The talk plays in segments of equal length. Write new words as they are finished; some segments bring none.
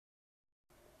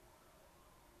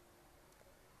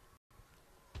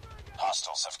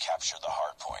Hostiles have captured the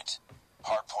hardpoint.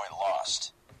 Hardpoint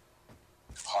lost.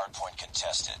 Hardpoint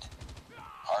contested.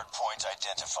 Hardpoint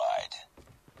identified.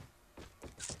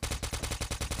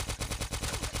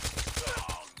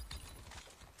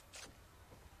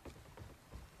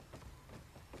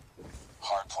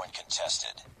 Hardpoint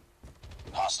contested.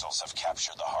 Hostiles have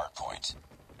captured the hardpoint.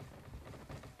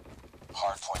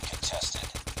 Hardpoint contested.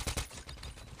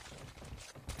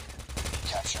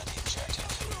 Capture the objective.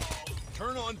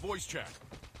 Turn on voice chat.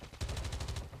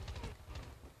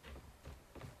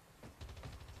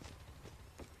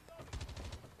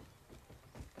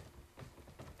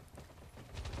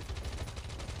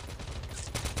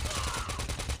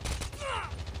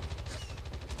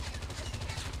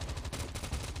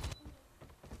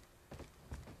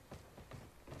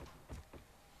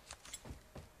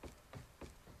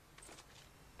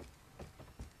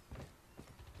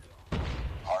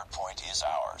 Hardpoint is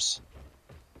ours.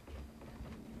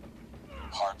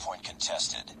 Hardpoint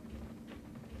contested.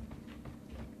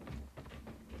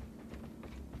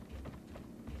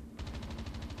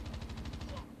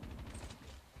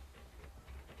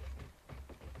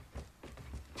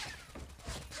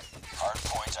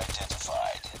 Hardpoint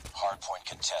identified. Hardpoint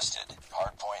contested.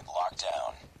 Hardpoint locked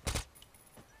down.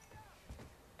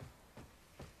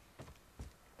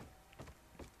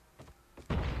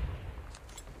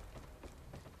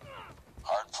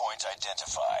 Hardpoint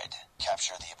identified.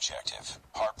 Capture the objective.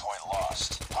 Hardpoint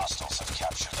lost. Hostiles have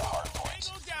captured the hardpoint.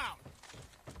 Tango down.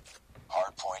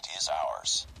 Hardpoint is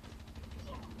ours.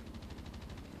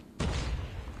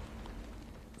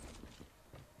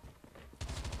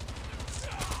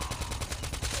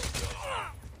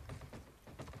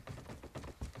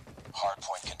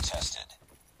 Hardpoint contested.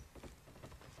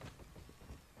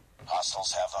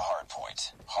 Hostiles have the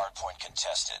hardpoint. Hardpoint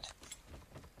contested.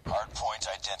 Hardpoint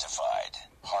identified.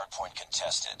 Hardpoint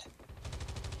contested.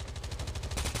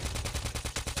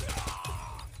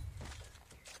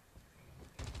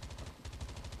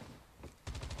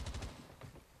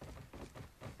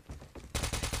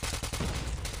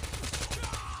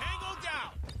 Tango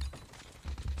down.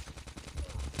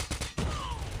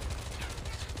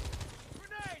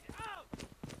 Grenade out.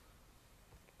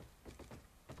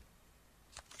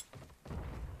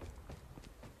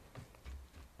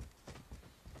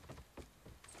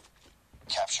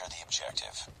 Capture the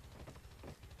objective.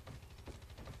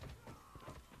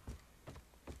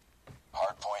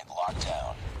 Hardpoint locked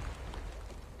down.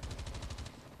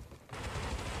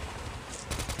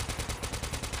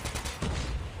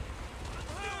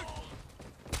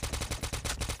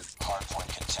 Hardpoint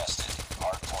contested.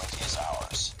 Hardpoint is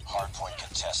ours. Hardpoint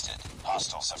contested.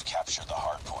 Hostiles have captured the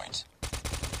hardpoint.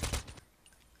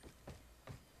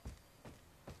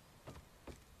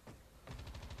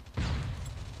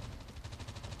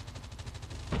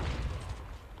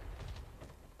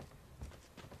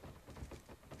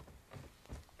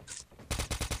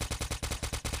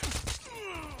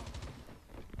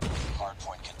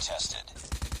 Hardpoint contested.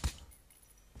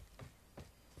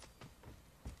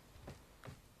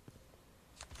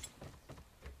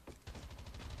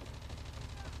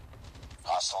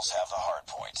 Hostiles have the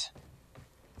hardpoint.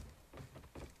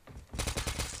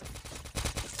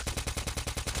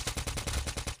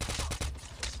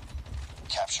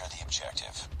 Capture the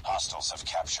objective. Hostiles have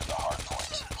captured the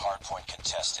hardpoint. Hardpoint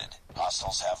contested.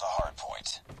 Hostiles have the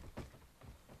hardpoint.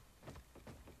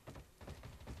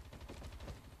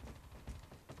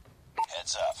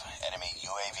 Heads up. Enemy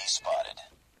UAV spotted.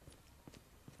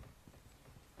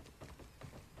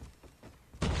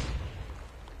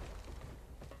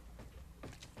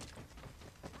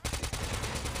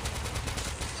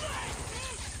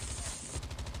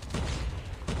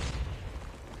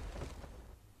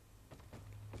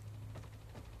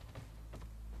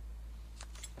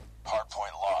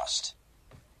 Hardpoint lost.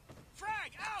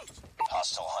 Frag out.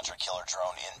 Hostile hunter-killer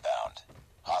drone inbound.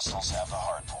 Hostiles have the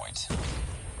hardpoint.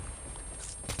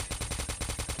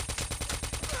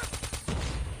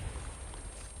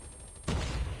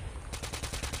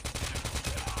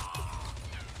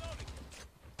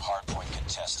 Hardpoint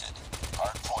contested.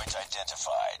 Hardpoint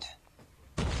identified.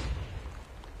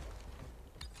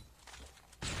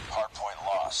 Hardpoint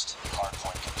lost.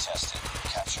 Hardpoint contested.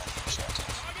 Capture the objective.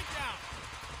 Target down.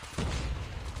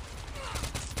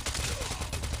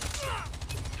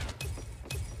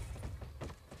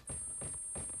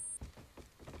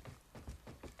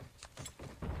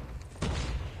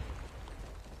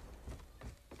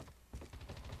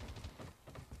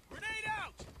 Grenade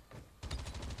out.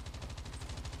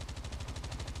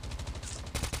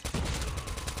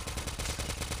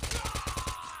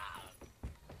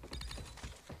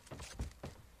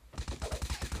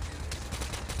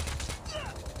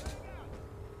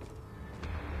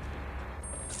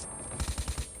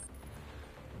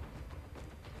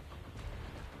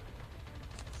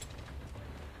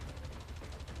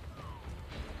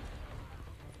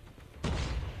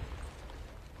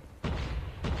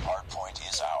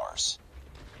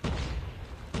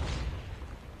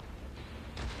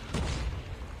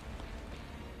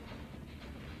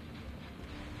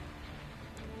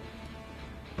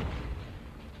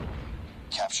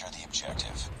 Capture the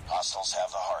objective. Hostiles have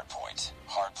the hardpoint.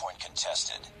 Hardpoint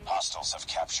contested. Hostiles have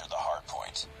captured the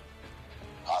hardpoint.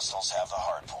 Hostiles have the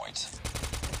hardpoint.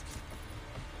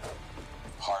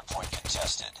 Hardpoint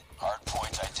contested.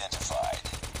 Hardpoint identified.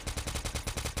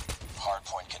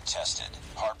 Hardpoint contested.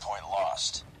 Hardpoint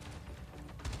lost.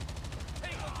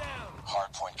 Tango down.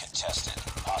 Hardpoint contested.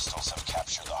 Hostiles have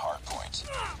captured the hardpoint.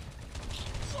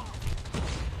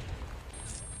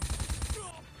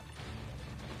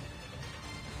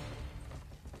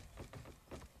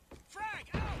 Frag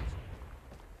out.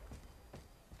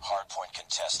 Hardpoint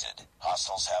contested.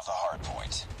 Hostiles have the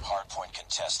hardpoint. Hardpoint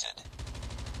contested.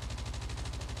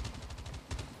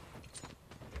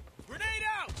 Grenade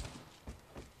out.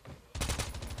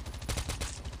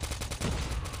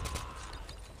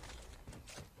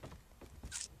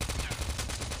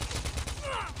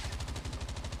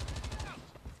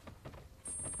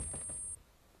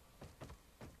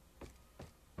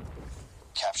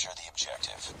 Capture the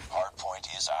objective.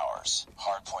 Hardpoint is ours.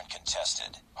 Hardpoint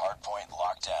contested. Hardpoint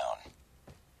locked down.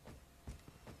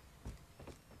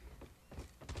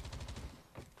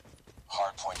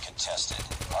 Hardpoint contested.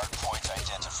 Hardpoint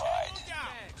identified.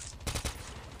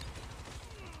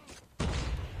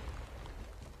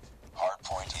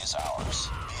 Hardpoint is ours.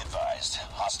 Be advised.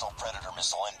 Hostile Predator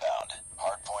missile inbound.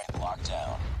 Hardpoint locked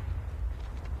down.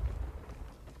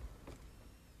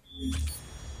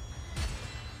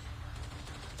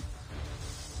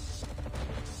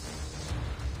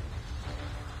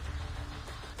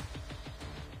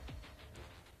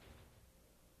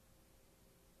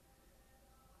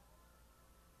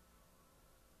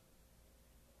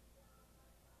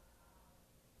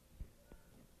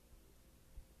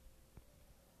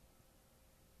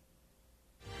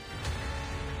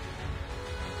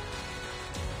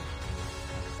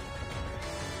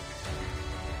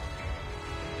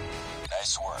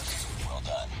 Nice work.